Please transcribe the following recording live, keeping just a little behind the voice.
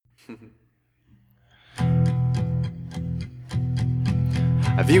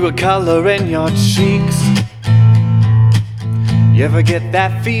Have you a color in your cheeks? You ever get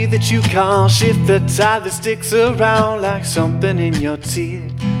that feel that you can't shift, the tide that sticks around like something in your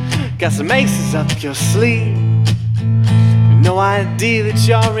teeth? Got some aces up your sleeve, no idea that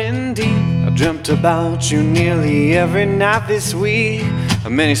you're in deep. I dreamt about you nearly every night this week. How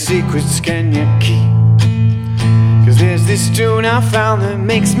many secrets can you keep? Cause there's this tune I found that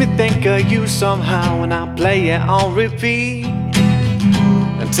makes me think of you somehow, and I play it on repeat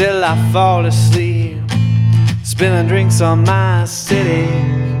until I fall asleep, spilling drinks on my city.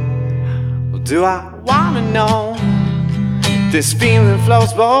 Well, do I wanna know? This feeling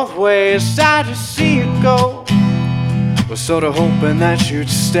flows both ways, sad to see it go. Was sort of hoping that you'd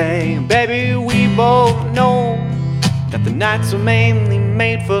stay. Baby, we both know that the nights are mainly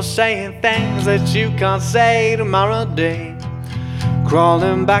made for saying things that you can't say tomorrow day.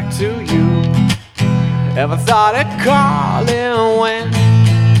 Crawling back to you. Ever thought of calling when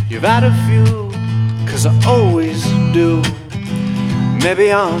you've had a few? Cause I always do.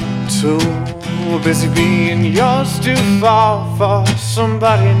 Maybe I'm too busy being yours to fall for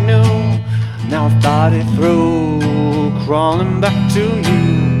somebody new. Now I've thought it through, crawling back to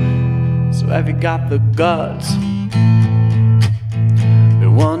you. So have you got the guts?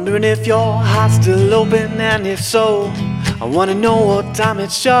 Been wondering if your heart's still open, and if so, I wanna know what time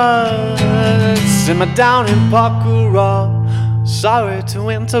it should. Simmer down in Pakura. Sorry to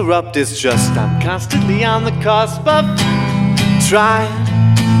interrupt, it's just I'm constantly on the cusp of trying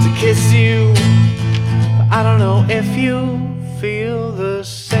to kiss you. But I don't know if you feel the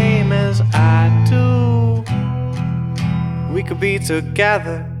same as I do. We could be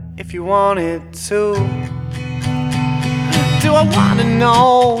together if you wanted to. Do I wanna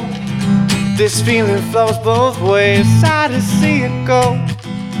know? This feeling flows both ways, sad to see it go.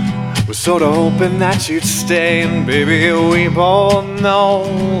 We're sort of hoping that you'd stay, and baby, we both know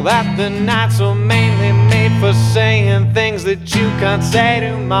that the nights are mainly made for saying things that you can't say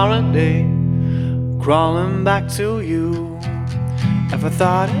tomorrow day. Crawling back to you. Ever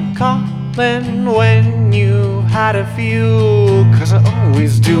thought of calling when you had a few? Cause I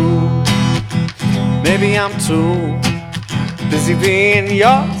always do. Maybe I'm too busy being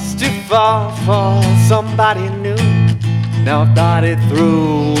yours to fall for somebody new. Now I've thought it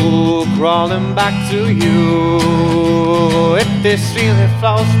through, crawling back to you. If this feeling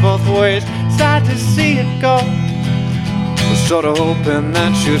flows both ways, sad to see it go. We're sort of hoping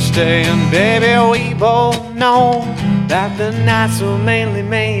that you'd stay, and baby, we both know that the nights were mainly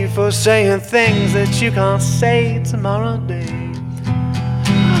made for saying things that you can't say tomorrow day.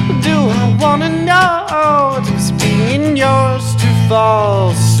 Do I wanna know? Just being yours to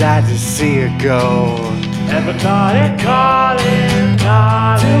fall, sad to see it go. Ever thought of calling? Do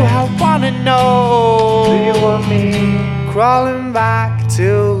I wanna know? Do you want me? Crawling back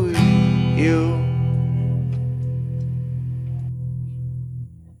to you.